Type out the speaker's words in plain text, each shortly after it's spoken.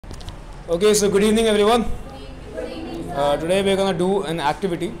Okay, so good evening everyone. Today we're gonna do an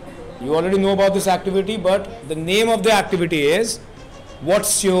activity. You already know about this activity, but the name of the activity is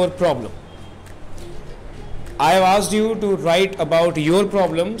What's Your Problem? I have asked you to write about your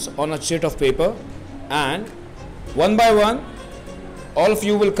problems on a sheet of paper, and one by one, all of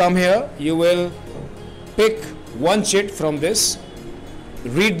you will come here. You will pick one sheet from this,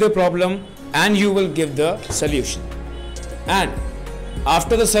 read the problem, and you will give the solution. And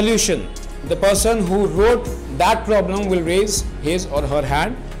after the solution, the person who wrote that problem will raise his or her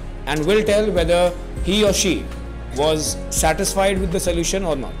hand and will tell whether he or she was satisfied with the solution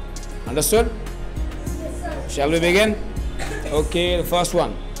or not. Understood? Yes, sir. Shall we begin? Okay, the first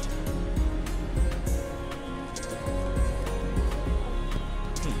one.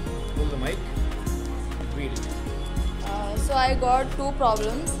 Hold the mic. Read it. So I got two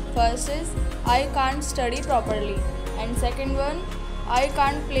problems. First is I can't study properly, and second one, I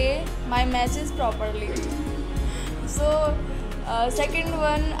can't play my matches properly. So second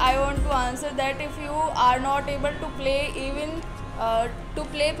one, I want to answer that if you are not able to play even to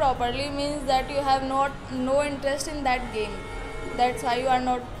play properly means that you have no interest in that game. That's why you are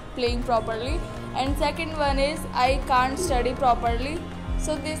not playing properly. And second one is I can't study properly.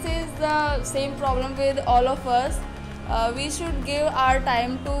 So this is the same problem with all of us. We should give our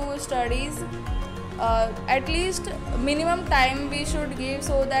time to studies. At least minimum time we should give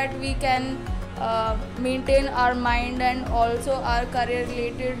so that we can maintain our mind and also our career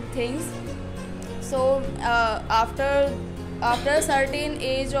related things. So after a certain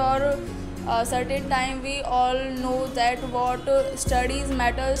age or a certain time, we all know that what studies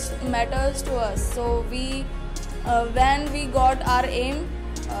matters to us. So we when we got our aim,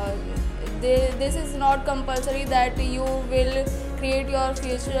 this is not compulsory that you will create your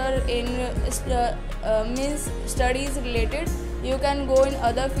future in means studies related. You can go in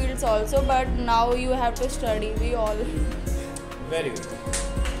other fields also, but now you have to study. We all. Very good.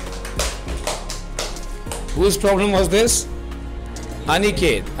 Whose problem was this?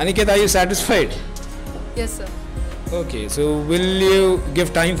 Aniket. Aniket, are you satisfied? Yes, sir. Okay, so will you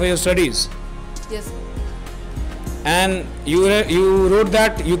give time for your studies? Yes, sir. And you wrote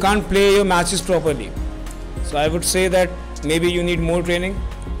that you can't play your matches properly. So I would say that maybe you need more training,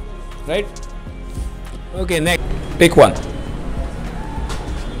 right? Okay, next. Pick one.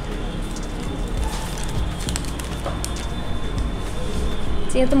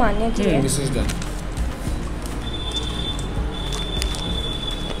 ये तो मान्य की है. This is done.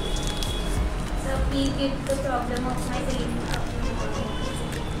 So please give the problem of my dream.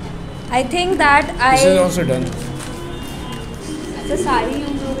 I think that This is also done. So sorry you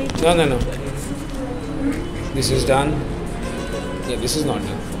do it. No. This is done. Yeah, this is not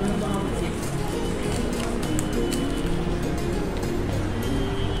done.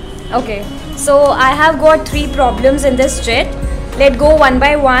 Okay, so I have got three problems in this sheet. Let's go one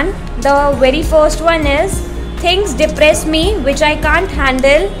by one. The very first one is things depress me which I can't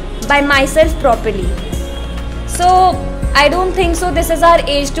handle by myself properly. So I don't think so this is our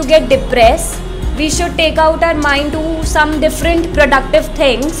age to get depressed. We should take out our mind to some different productive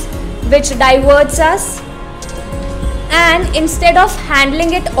things which diverts us. And instead of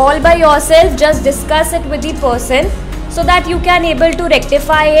handling it all by yourself, just discuss it with the person so that you can able to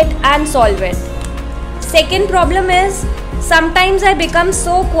rectify it and solve it. Second problem is sometimes I become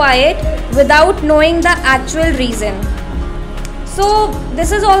so quiet without knowing the actual reason. So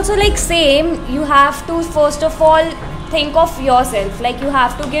this is also like same, you have to first of all think of yourself, like you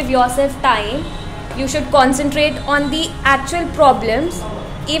have to give yourself time. You should concentrate on the actual problems,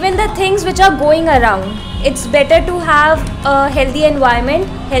 even the things which are going around. It's better to have a healthy environment,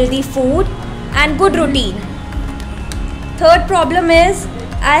 healthy food and good routine. Third problem is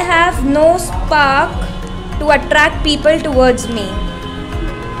I have no spark to attract people towards me.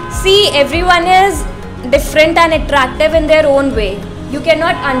 See, everyone is different and attractive in their own way. You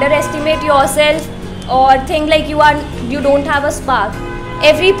cannot underestimate yourself or think like you don't have a spark.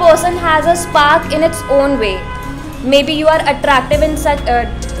 Every person has a spark in its own way. Maybe you are attractive in such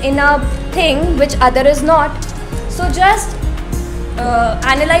in a thing which other is not. So just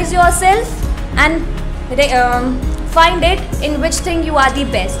analyze yourself and find it in which thing you are the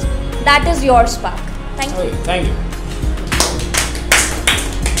best. That is your spark. Thank you. Okay, thank you.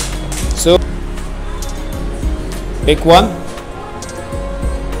 So, pick one.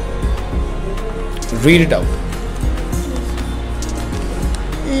 Read it out.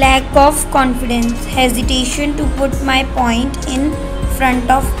 Lack of confidence, hesitation to put my point in front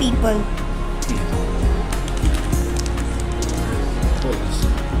of people.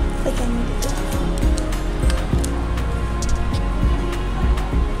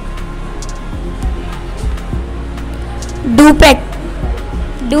 do practice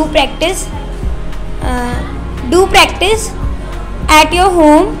do practice at your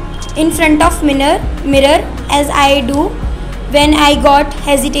home in front of mirror as I do when I got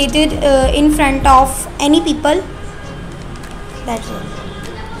hesitated in front of any people. That's it.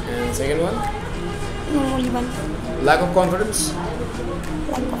 And second one, No, only one. lack of confidence.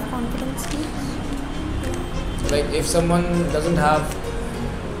 Lack of confidence. Like if someone doesn't have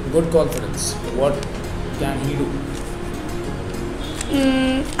good confidence, what can he do?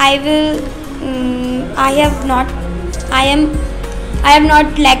 I will. I have not. I am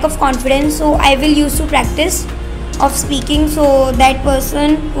not lack of confidence. So I will use to practice of speaking. So that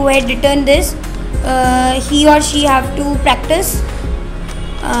person who had written this, he or she have to practice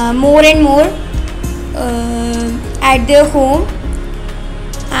more and more at their home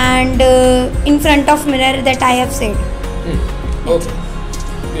and in front of mirror that I have said. Okay.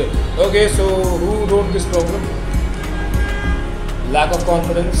 Good. Okay, so who wrote this problem? Lack of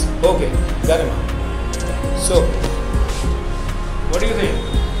confidence. Okay, Garima. So, what do you think?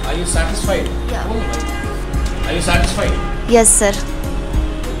 Are you satisfied? Yeah. Are you satisfied? Yes, sir.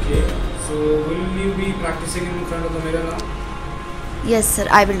 Okay. So, will you be practicing in front of the mirror now? Yes, sir.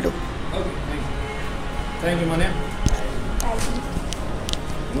 I will do. Okay, thank you. Thank you, Mane.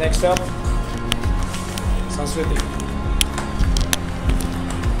 Next up, Sanskriti.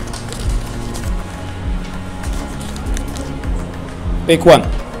 Pick one.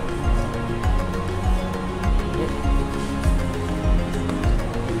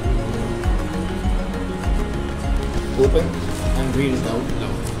 Open and read it out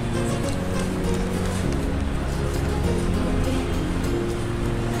loud.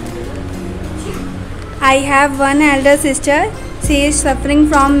 I have one elder sister. She is suffering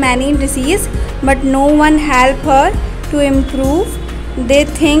from many disease, but no one help her to improve. They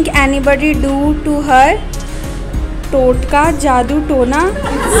think anybody do to her. टोटका जादू टोना.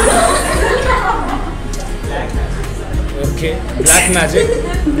 Okay, black magic.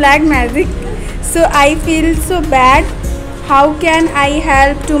 Black magic. So I feel so bad. How can I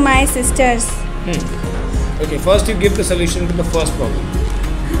help to my sisters? Okay, first you give the solution to the first problem.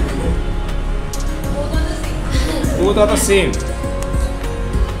 Both are the same.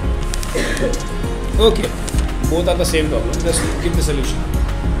 Okay, both are the same problem. Just give the solution.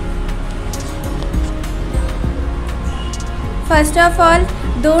 First of all,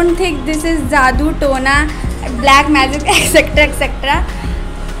 don't think this is Jadoo, Tona, black magic, etc. etc.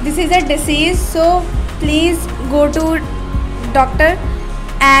 This is a disease, so please go to doctor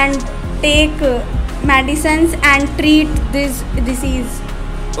and take medicines and treat this disease.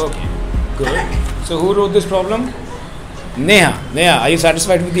 Okay, good. So who wrote this problem? Neha. Neha, are you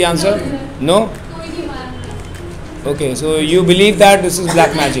satisfied with the answer? No? Okay, so you believe that this is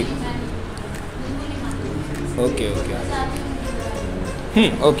black magic. Okay, okay.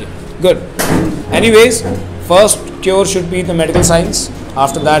 Okay, good. Anyways, first cure should be the medical science.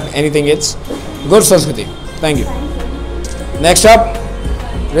 After that, anything else. Good, Sanskriti. Thank you. Next up,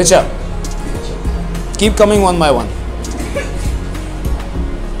 Richa. Keep coming one by one.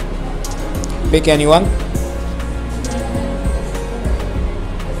 Pick anyone.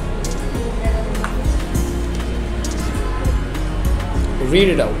 Read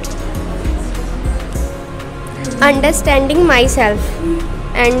it out. Understanding myself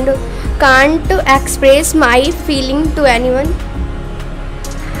and can't express my feeling to anyone.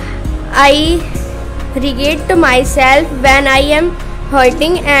 I regret myself when I am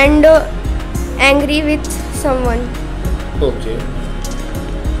hurting and angry with someone. Okay.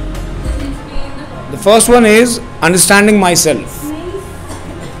 The first one is understanding myself.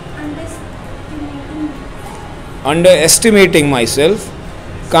 Underestimating myself,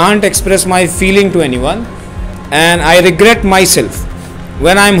 can't express my feeling to anyone, and I regret myself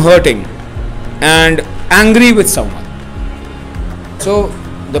when I am hurting and angry with someone. So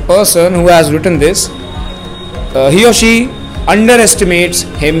the person who has written this, he or she underestimates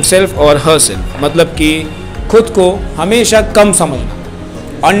himself or herself. मतलब कि खुद को हमेशा कम समझना.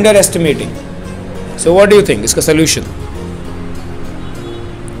 Underestimating. So what do you think? इसका solution?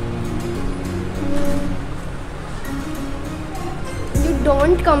 You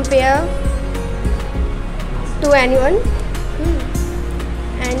don't compare to anyone.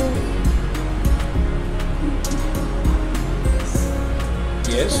 And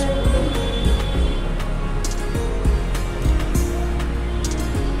Yes.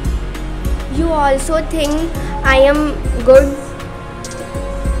 you also think I am good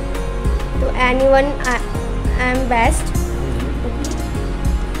to anyone. I am best.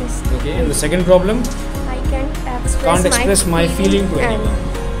 Yes. Okay. And the second problem? I can't Can't express my feeling to and anyone.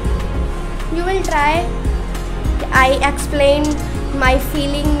 You will try I explain my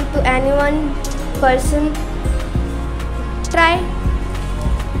feeling to anyone person. Try.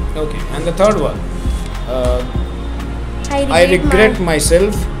 Okay. And the third one. I I regret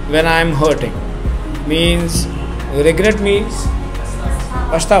myself when I am hurting. Means regret means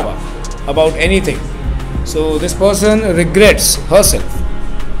pashtava about anything. So this person regrets herself,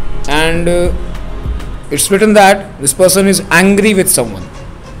 and it's written that this person is angry with someone.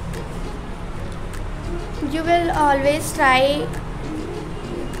 You will always try.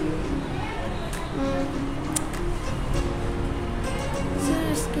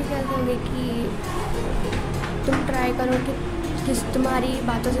 Sir इसके क्या कहोगे कि तुम try करो कि तुम्हारी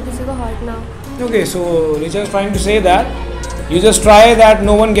बातों से किसी को हर्ट ना हो. Okay, so Richa is trying to say that you just try that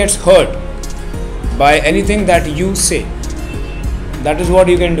no one gets hurt by anything that you say. That is what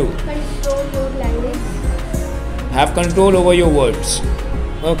you can do. Control your language. Have control over your words.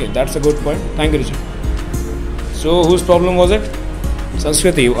 Okay, that's a good point. Thank you, Richa. So, whose problem was it?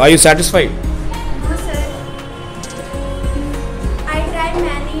 Sanskriti, are you satisfied? No, sir. I tried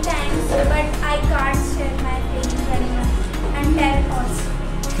many times, but I can't share my feelings anymore and tell thoughts.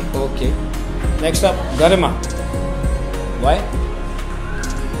 Okay. Next up, Garima. Why?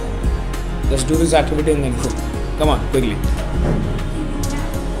 Let's do this activity and then go. Come on, quickly.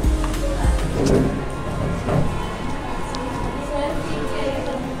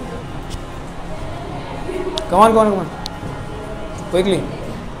 Come on, come on, come on. Quickly.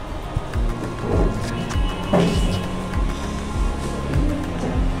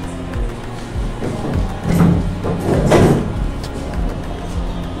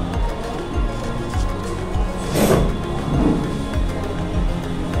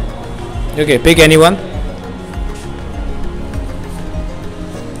 Okay, pick anyone.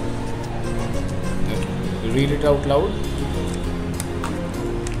 Okay. Read it out loud.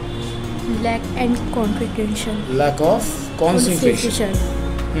 Lack and concentration. Lack of concentration.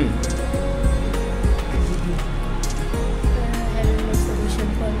 Having no solution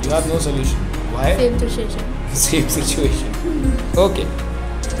for You have no solution. Why? same situation. Same situation. Okay.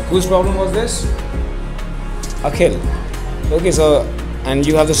 Whose problem was this? Akhil. Okay, so and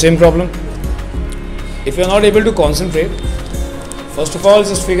you have the same problem. If you are not able to concentrate, first of all,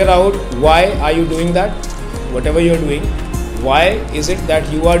 just figure out why are you doing that, whatever you are doing. Why is it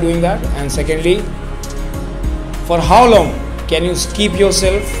that you are doing that? And secondly, for how long can you keep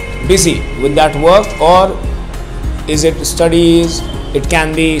yourself busy with that work, or is it studies, it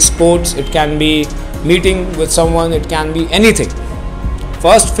can be sports, it can be meeting with someone, it can be anything.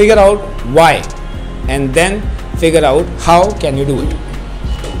 First figure out why and then figure out how can you do it.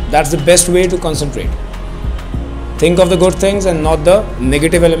 That's the best way to concentrate. Think of the good things and not the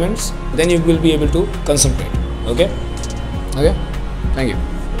negative elements, then you will be able to concentrate. Okay? Okay? Thank you.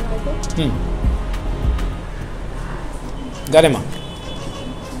 Garima.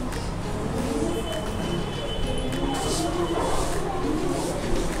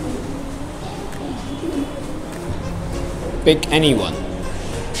 Pick anyone.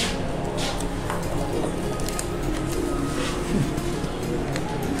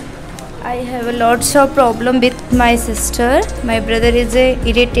 I have a lots of problem with my sister. My brother is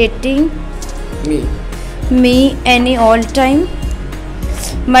irritating me any all time.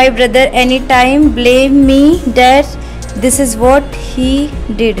 My brother anytime blame me that this is what he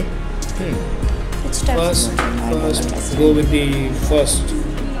did. First, go with the first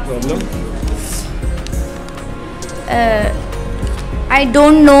problem. I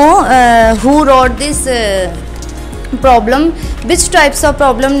don't know who wrote this problem. Which types of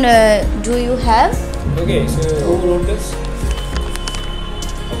problem do you have? Okay, so who wrote this?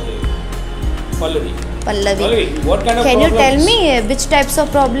 Okay. Pallavi. Pallavi, what kind of Can problems? you tell me which types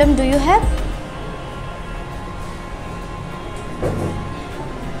of problem do you have?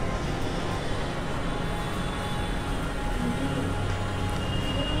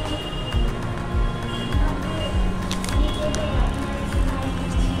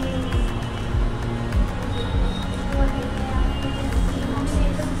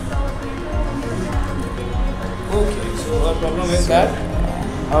 Okay, so her problem is that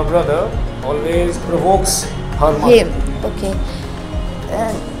her brother always provokes her mother. Him. Okay.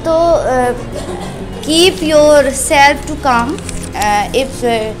 So keep yourself to calm. If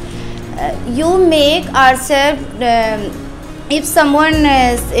you make ourselves, if someone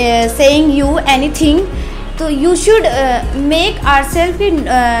is saying you anything, so you should make ourselves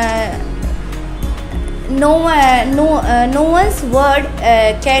no one's word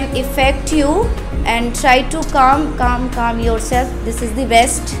can affect you, and try to calm yourself. This is the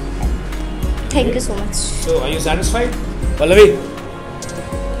best. Thank you so much. So, are you satisfied, Pallavi?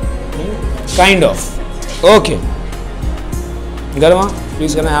 Kind of. Okay. Garma,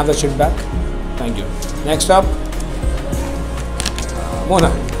 please can I have the sheet back? Thank you. Next up,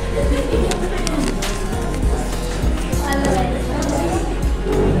 Mona.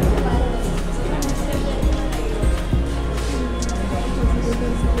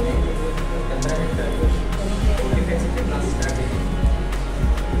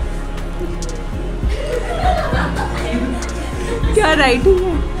 क्या writing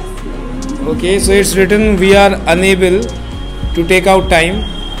है? Okay, so it's written, we are unable to take out time.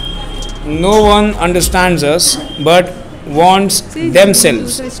 No one understands us but wants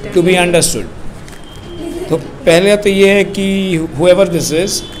themselves to be understood. तो पहले तो ये है कि whoever this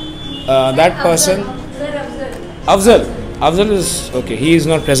is, that person, Afzal is okay. He is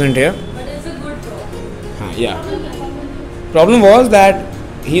not present here. But it's a good problem. Yeah. Problem was that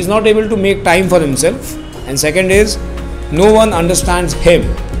he is not able to make time for himself, and second is no one understands him,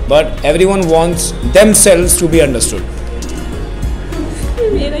 but everyone wants themselves to be understood.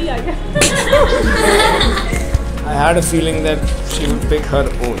 मेरा ही आ गया. I had a feeling that she would pick her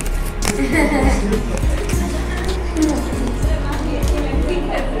own.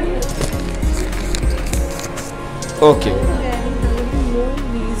 Okay. No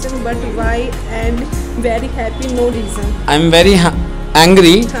reason, but why? And very happy, no reason. I'm very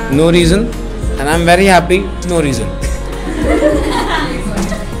angry, no reason, and I'm very happy, no reason.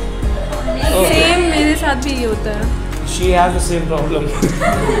 Same मेरे साथ भी ये होता है. She has the same problem.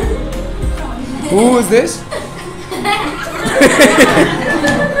 Who is this?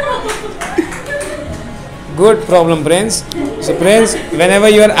 Good problem, Prince. So, Prince, whenever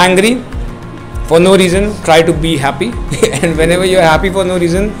you are angry for no reason, try to be happy. And whenever you are happy for no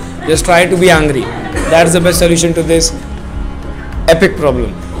reason, just try to be angry. That's the best solution to this epic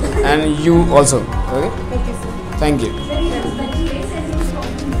problem. And you also. Okay? Thank you.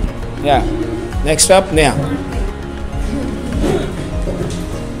 Yeah. Next up, Neha.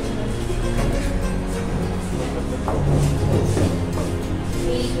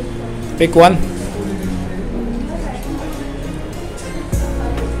 Pick one.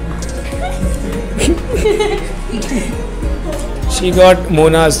 She got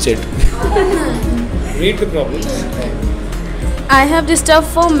Mona's chit. Read the problems. I have disturbed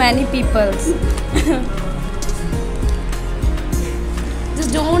for many people.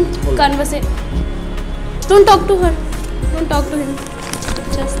 Just don't conversate. Don't talk to her. Don't talk to him.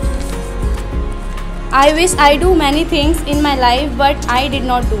 Just. I wish I do many things in my life, but I did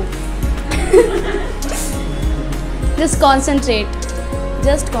not do. Just concentrate.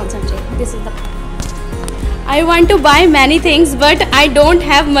 Just concentrate. This is the. I want to buy many things, but I don't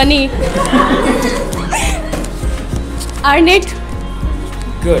have money. Earn it.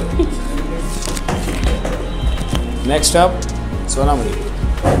 Good. Next up, Sonamali.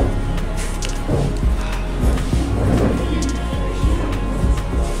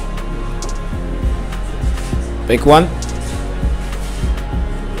 Pick one.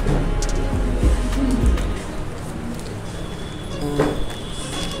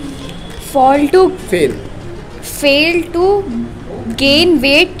 Fail to gain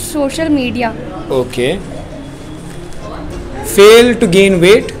weight, social media. Okay. Fail to gain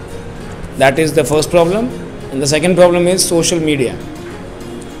weight. That is the first problem. And the second problem is social media.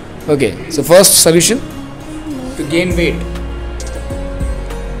 Okay. So first solution to gain weight.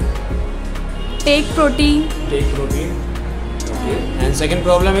 Take protein. Take protein. Okay. And second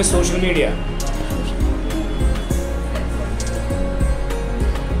problem is social media.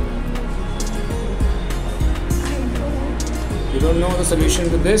 You don't know the solution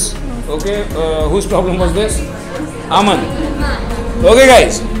to this? Okay. Whose problem was this? Aman. Okay,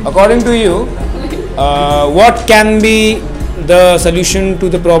 guys. According to you, what can be the solution to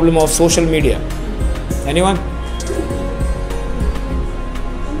the problem of social media? Anyone?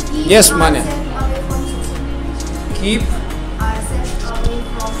 Yes, Manya. Keep.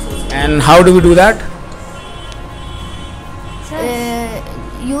 And how do we do that?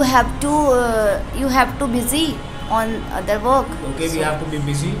 You have to busy on other work. Okay, we have to be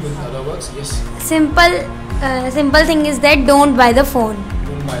busy with other works. Yes. Simple thing is that don't buy the phone.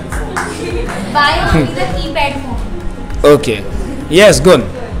 Don't buy the phone. Buy only the keypad phone. Okay. Yes, good.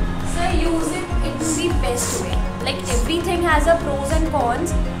 So use it in the best way. Like everything has a pros and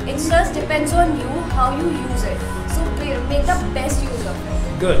cons. It just depends on you how you use it. So make the best use of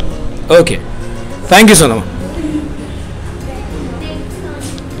it. Good. Okay. Thank you, Sonama.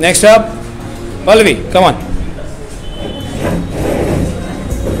 Next up, Pallavi, come on.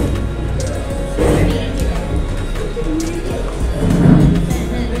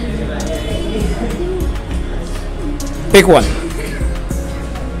 Pick one.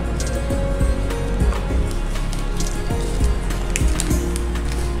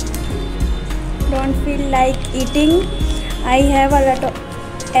 like eating. I have a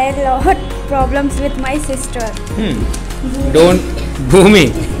lot problems with my sister. Don't boo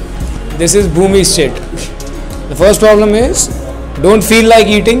me. This is Bhumi's shit. The first problem is don't feel like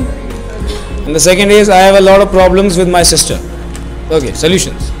eating, and the second is I have a lot of problems with my sister. Okay,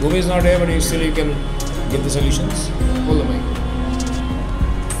 solutions. Bhumi is not here, but you can give the solutions. Hold the mic.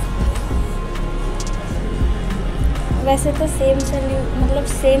 वैसे तो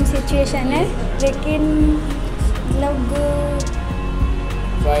same situation है, लेकिन मतलब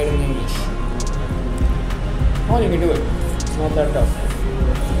Try it in English. Oh, you can do it. It's not that tough.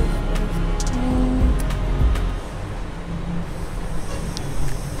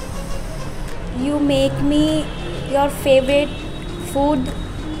 you make me your favorite food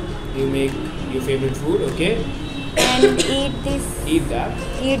You make your favorite food, okay? and eat this, Eat that.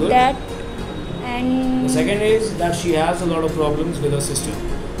 eat Good. that, The and second is that she has a lot of problems with her sister.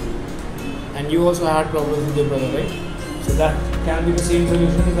 And you also had problems with your brother, right? So that can be the same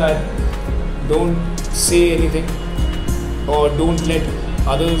solution, that don't say anything or don't let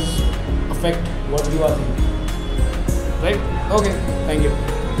others affect what you are thinking. Right? Okay, thank you.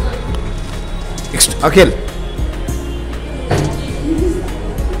 Next, Akhil.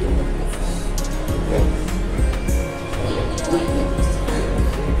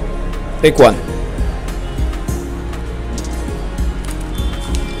 Pick one.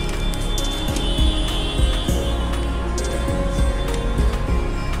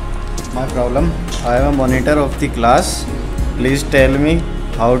 My problem, I am a monitor of the class. Please tell me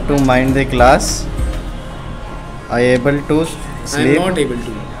how to mind the class. I able to I sleep. am not able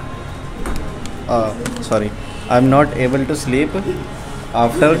to. Sorry, I am not able to sleep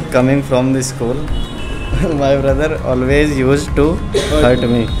after coming from the school. My brother always used to hurt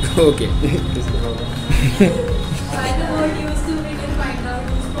me. Okay.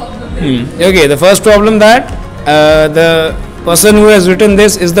 Okay, the first problem that the person who has written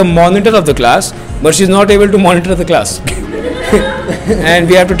this is the monitor of the class, but she is not able to monitor the class. And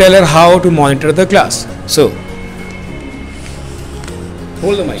we have to tell her how to monitor the class. So,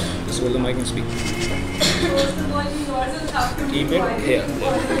 hold the mic. Just hold the mic and speak. Keep it here.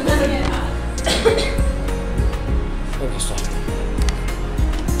 Okay, stop.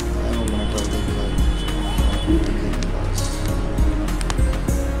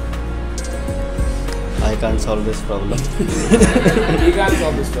 I can't solve this problem. We can't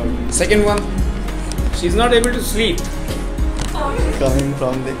solve this problem. Second one, she's not able to sleep Coming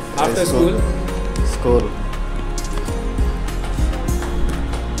from the after school. School.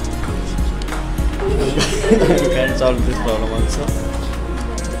 I can't solve this problem also.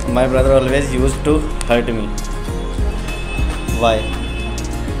 My brother always used to hurt me. Why?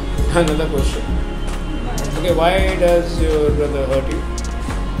 Another question. Okay, why does your brother hurt you?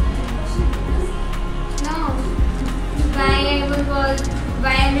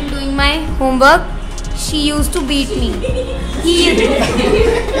 Why I am doing my homework, she used to beat me. He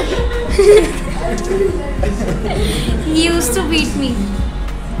used to beat me.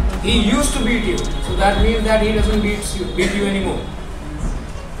 He used to beat you, so that means that he doesn't beat you anymore.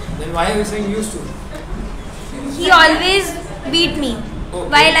 Then why are you saying used to? He always beat me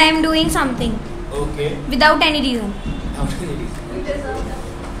while I am doing something Okay. without any reason.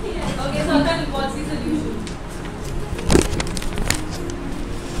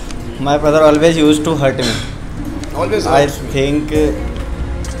 My brother always used to hurt me. Always I hurts me. think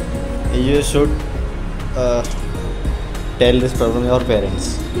you should tell this problem to your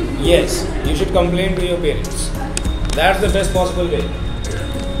parents. Yes, you should complain to your parents. That's the best possible way.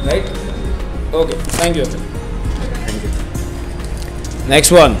 Right? Okay, thank you. Thank you.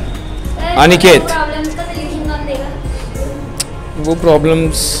 Next one. Aniket. Problems का solution कौन देगा? वो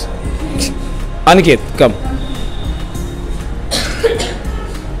problems. Aniket, come.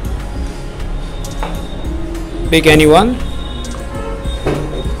 Pick anyone.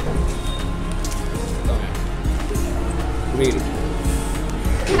 Read it.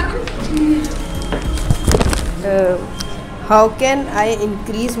 How can I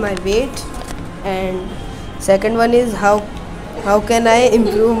increase my weight? And second one is how can I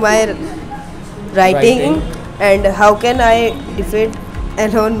improve my writing? And how can I defeat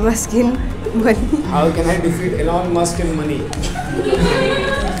Elon Musk in money? How can I defeat Elon Musk in money?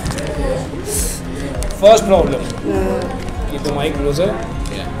 First problem. Keep the mic closer.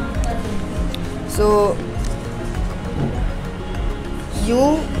 Yeah. So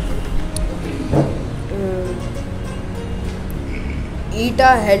you eat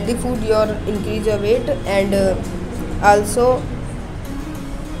a healthy food, you increase your weight, and also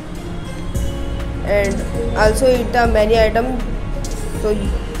eat a many items. So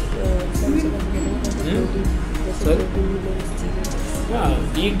Sorry?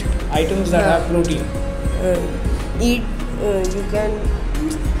 Yeah, eat items that have protein. Eat.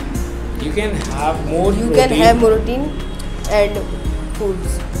 You can have more You protein. can have protein and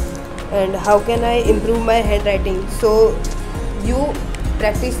foods. And how can I improve my handwriting? So you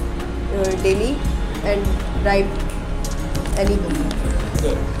practice daily and write any book.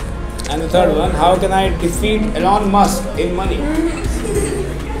 Good. And the third one, how can I defeat Elon Musk in money?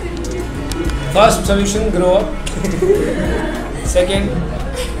 First solution, grow up. Second,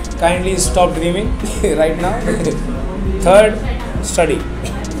 kindly stop dreaming right now. Third, study.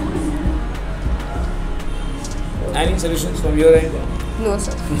 Any solutions from your end? No,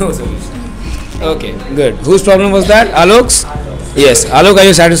 sir. No solution. Okay, good. Whose problem was that? Alok's? Yes. Alok, are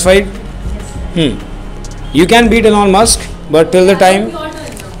you satisfied? You can beat Elon Musk, but till the time.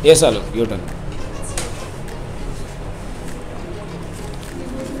 Yes, Alok, your turn.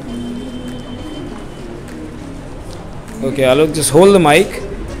 Okay, Alok, just hold the mic.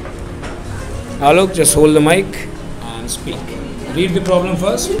 Alok, just hold the mic and speak. Read the problem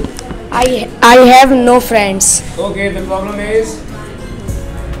first. I have no friends. Okay, the problem is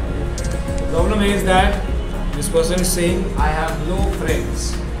that this person is saying I have no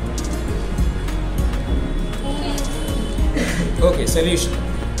friends. Okay, solution.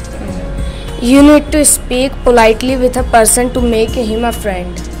 You need to speak politely with a person to make him a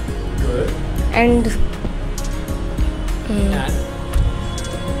friend. Good. And And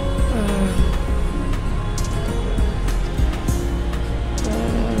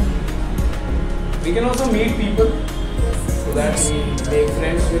we can also meet people so that we make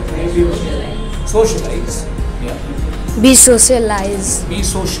friends with many people. Socialize. Yeah. be socialized. Be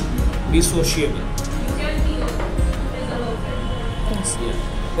social. Be sociable. Yeah.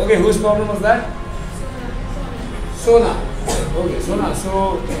 Okay, whose problem was that? Sona. Okay, Sona.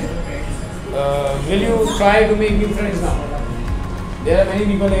 So, will you try to make new friends now? There are many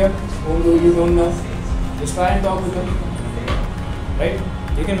people here whom you don't know. Just try and talk with them. Right?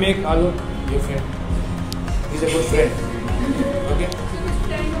 You can make Alok your friend. He's a good friend. Okay?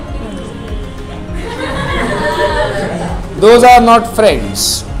 Those are not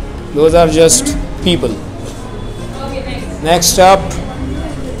friends. Those are just people. Next up,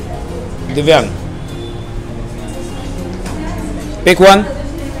 Divyang. Pick one.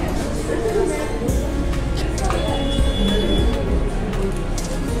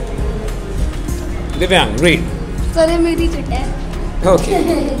 Divyang, read. Sir ये मेरी chit है. Okay.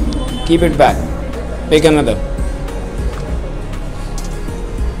 Keep it back. Pick another.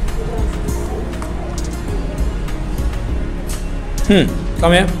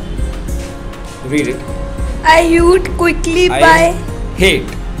 Come here. Read it. I hate quickly I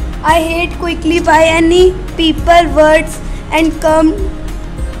hate. I hate quickly by any people, words, and come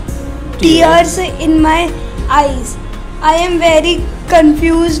tears in my eyes. I am very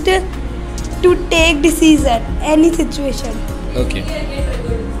confused to take decision any situation. Okay.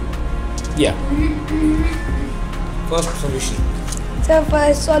 Yeah. First solution. So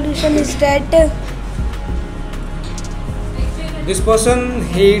first solution is that This person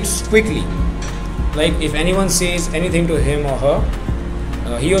hates quickly. Like if anyone says anything to him or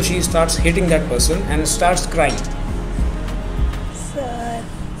her, he or she starts hating that person and starts crying.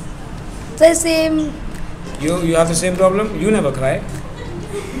 sir same. You have the same problem? You never cry.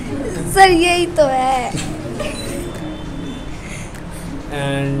 Sir यही तो है.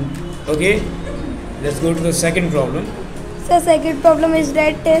 And okay, let's go to the second problem. So second problem is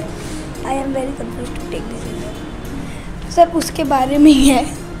that I am very confused to take decision. Sir उसके बारे में ही है.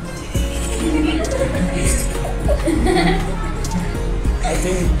 I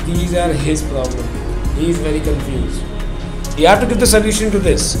think these are his problem. He is very confused. You have to give the solution to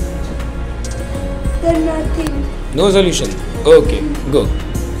this. Sir nothing. No solution. Okay, go.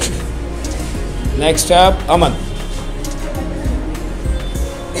 Next up, Aman.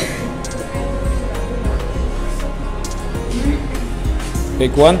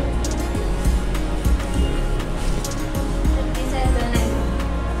 Pick one.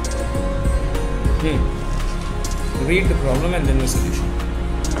 Read the problem and then the solution.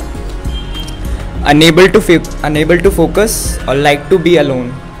 Unable to focus or like to be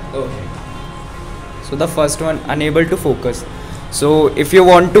alone. Okay. So the first one, unable to focus. So if you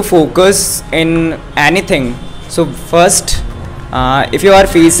want to focus in anything, so first if you are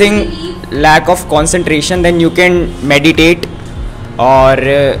facing lack of concentration, then you can meditate, or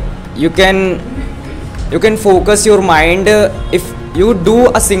you can focus your mind. If you do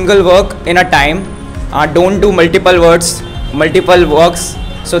a single work in a time, don't do multiple works,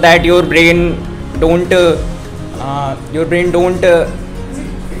 so that your brain don't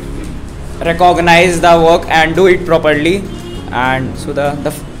recognize the work and do it properly. And so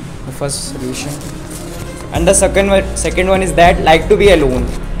the first solution. And the second one is that like to be alone.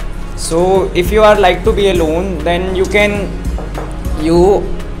 So if you are like to be alone, then you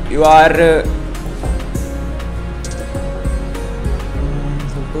are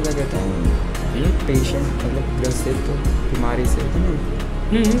सबको क्या कहते हैं, patient मतलब ग्रसित बीमारी से,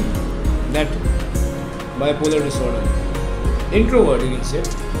 that bipolar disorder, introvert you can say,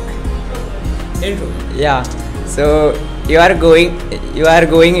 introvert. yeah. So you are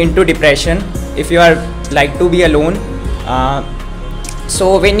going into depression if you are like to be alone.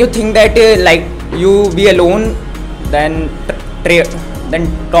 So when you think that like you be alone, then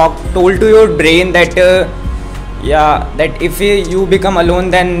told to your brain that that if you become alone,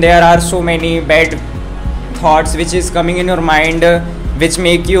 then there are so many bad thoughts which is coming in your mind, which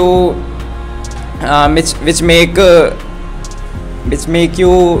make you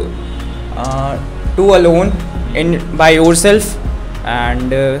too alone by yourself,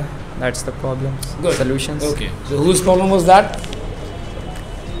 and that's the problem. Good. Solutions. Okay. So whose problem was that?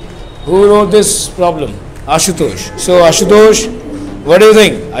 Who wrote this problem? Ashutosh. So Ashutosh, what do you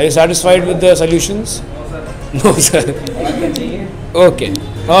think? Are you satisfied with the solutions? No, sir. Okay.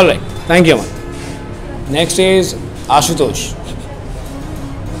 All right. Thank you, Aman. Next is Ashutosh.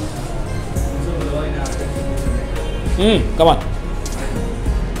 Come on.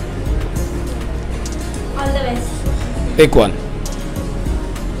 All the best. Pick one.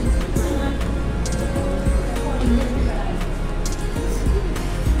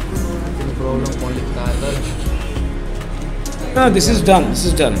 No, this is done. This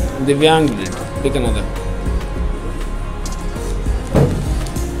is done. Divyang did it. Pick another.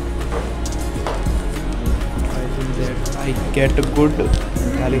 I think that I get a good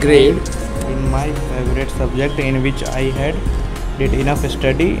Grade in my favorite subject in which I had did enough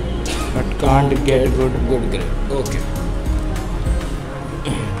study but can't get good. Good grade. Okay.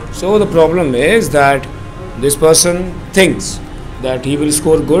 So the problem is that this person thinks that he will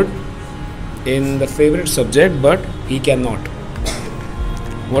score good in the favorite subject, but he cannot.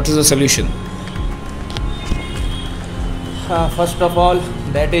 What is the solution? First of all,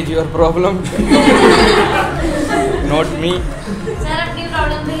 that is your problem, not me. Sir, अपनी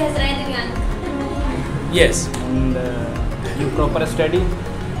problem भी हंस रहे हैं दिव्यांग. Yes. And you proper study.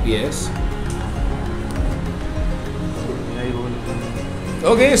 Yes. I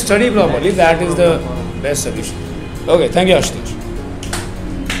will. Okay, study properly. That is the best solution. Okay, thank you, Ashutosh.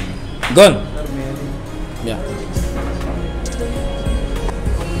 Gone. Yeah.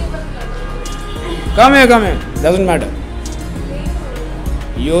 Come here, come here. Doesn't matter.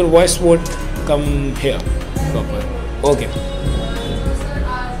 Your voice won't come here proper. Okay.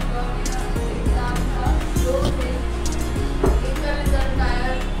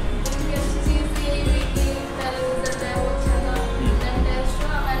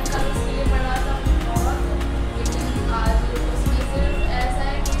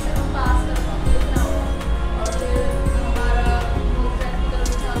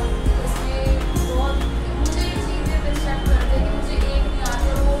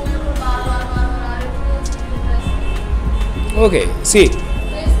 Okay, see.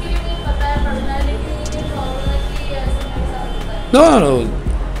 No.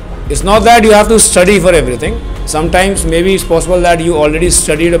 It's not that you have to study for everything. Sometimes maybe it's possible that you already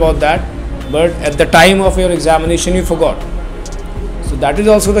studied about that, but at the time of your examination you forgot. So that is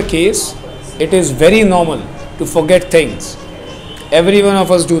also the case. It is very normal to forget things. Every one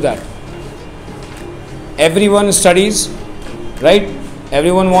of us do that. Everyone studies, right?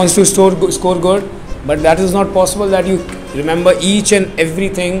 Everyone wants to score good, but that is not possible that you remember each and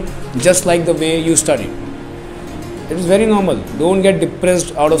everything just like the way you studied. It is very normal. Don't get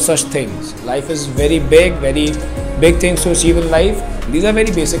depressed out of such things. Life is very big things to achieve in life. These are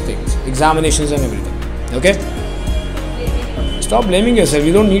very basic things, examinations and everything. Okay? Stop blaming yourself.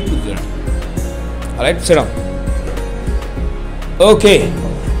 You don't need to do that. Alright, sit down. Okay.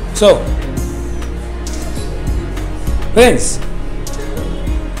 So, friends,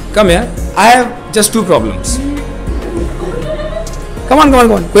 come here. I have just two problems. Come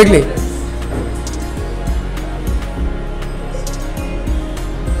on, quickly.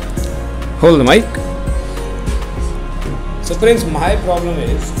 Hold the mic. So friends, my problem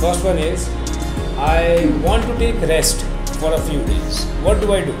is, first one is, I want to take rest for a few days. What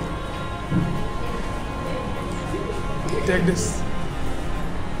do I do? Take this.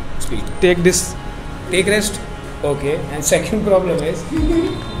 Speak. Take this. Take rest? Okay. And second problem is,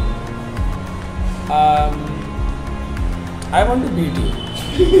 I want to beat you.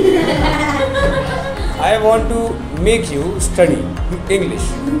 I want to make you study. English.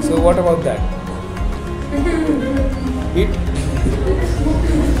 So what about that? Eat?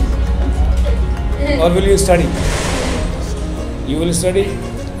 Or will you study? You will study?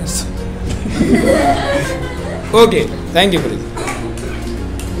 Yes. Okay, thank you for it.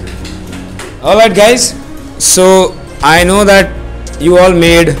 Alright guys, so I know that you all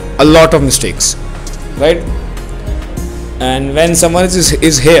made a lot of mistakes, right? And when someone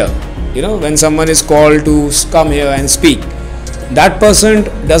is here, you know, when someone is called to come here and speak, that person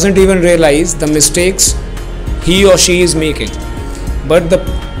doesn't even realize the mistakes he or she is making. But the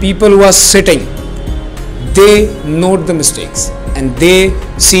people who are sitting, they note the mistakes and they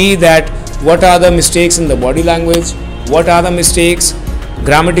see that what are the mistakes in the body language, what are the mistakes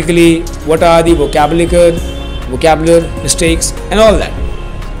grammatically, what are the vocabulary mistakes and all that.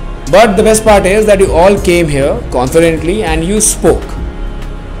 But the best part is that you all came here confidently and you spoke,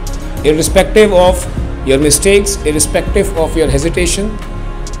 irrespective of your mistakes, irrespective of your hesitation.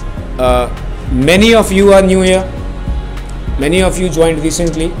 Many of you are new here, many of you joined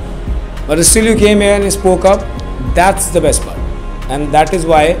recently, but still you came here and spoke up. That's the best part, and that is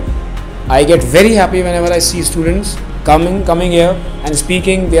why I get very happy whenever I see students coming here and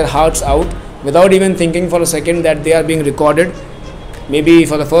speaking their hearts out without even thinking for a second that they are being recorded, maybe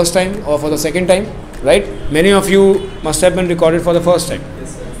for the first time or for the second time, right? Many of you must have been recorded for the first time,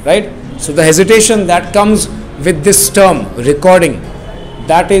 right? So the hesitation that comes with this term, recording,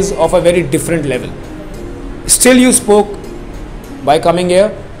 that is of a very different level. Still you spoke by coming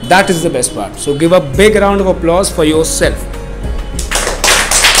here. That is the best part. So give a big round of applause for yourself.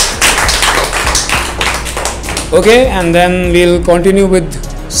 Okay, and then we'll continue with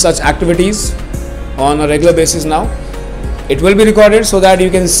such activities on a regular basis now. It will be recorded so that you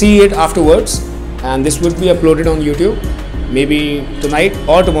can see it afterwards, and this will be uploaded on YouTube maybe tonight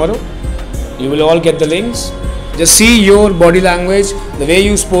or tomorrow. You will all get the links. Just see your body language, the way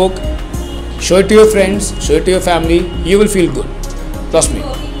you spoke, show it to your friends, show it to your family. You will feel good. Trust me.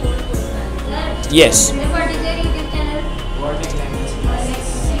 Yes.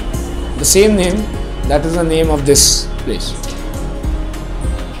 The same name, that is the name of this place.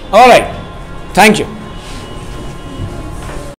 Alright. Thank you.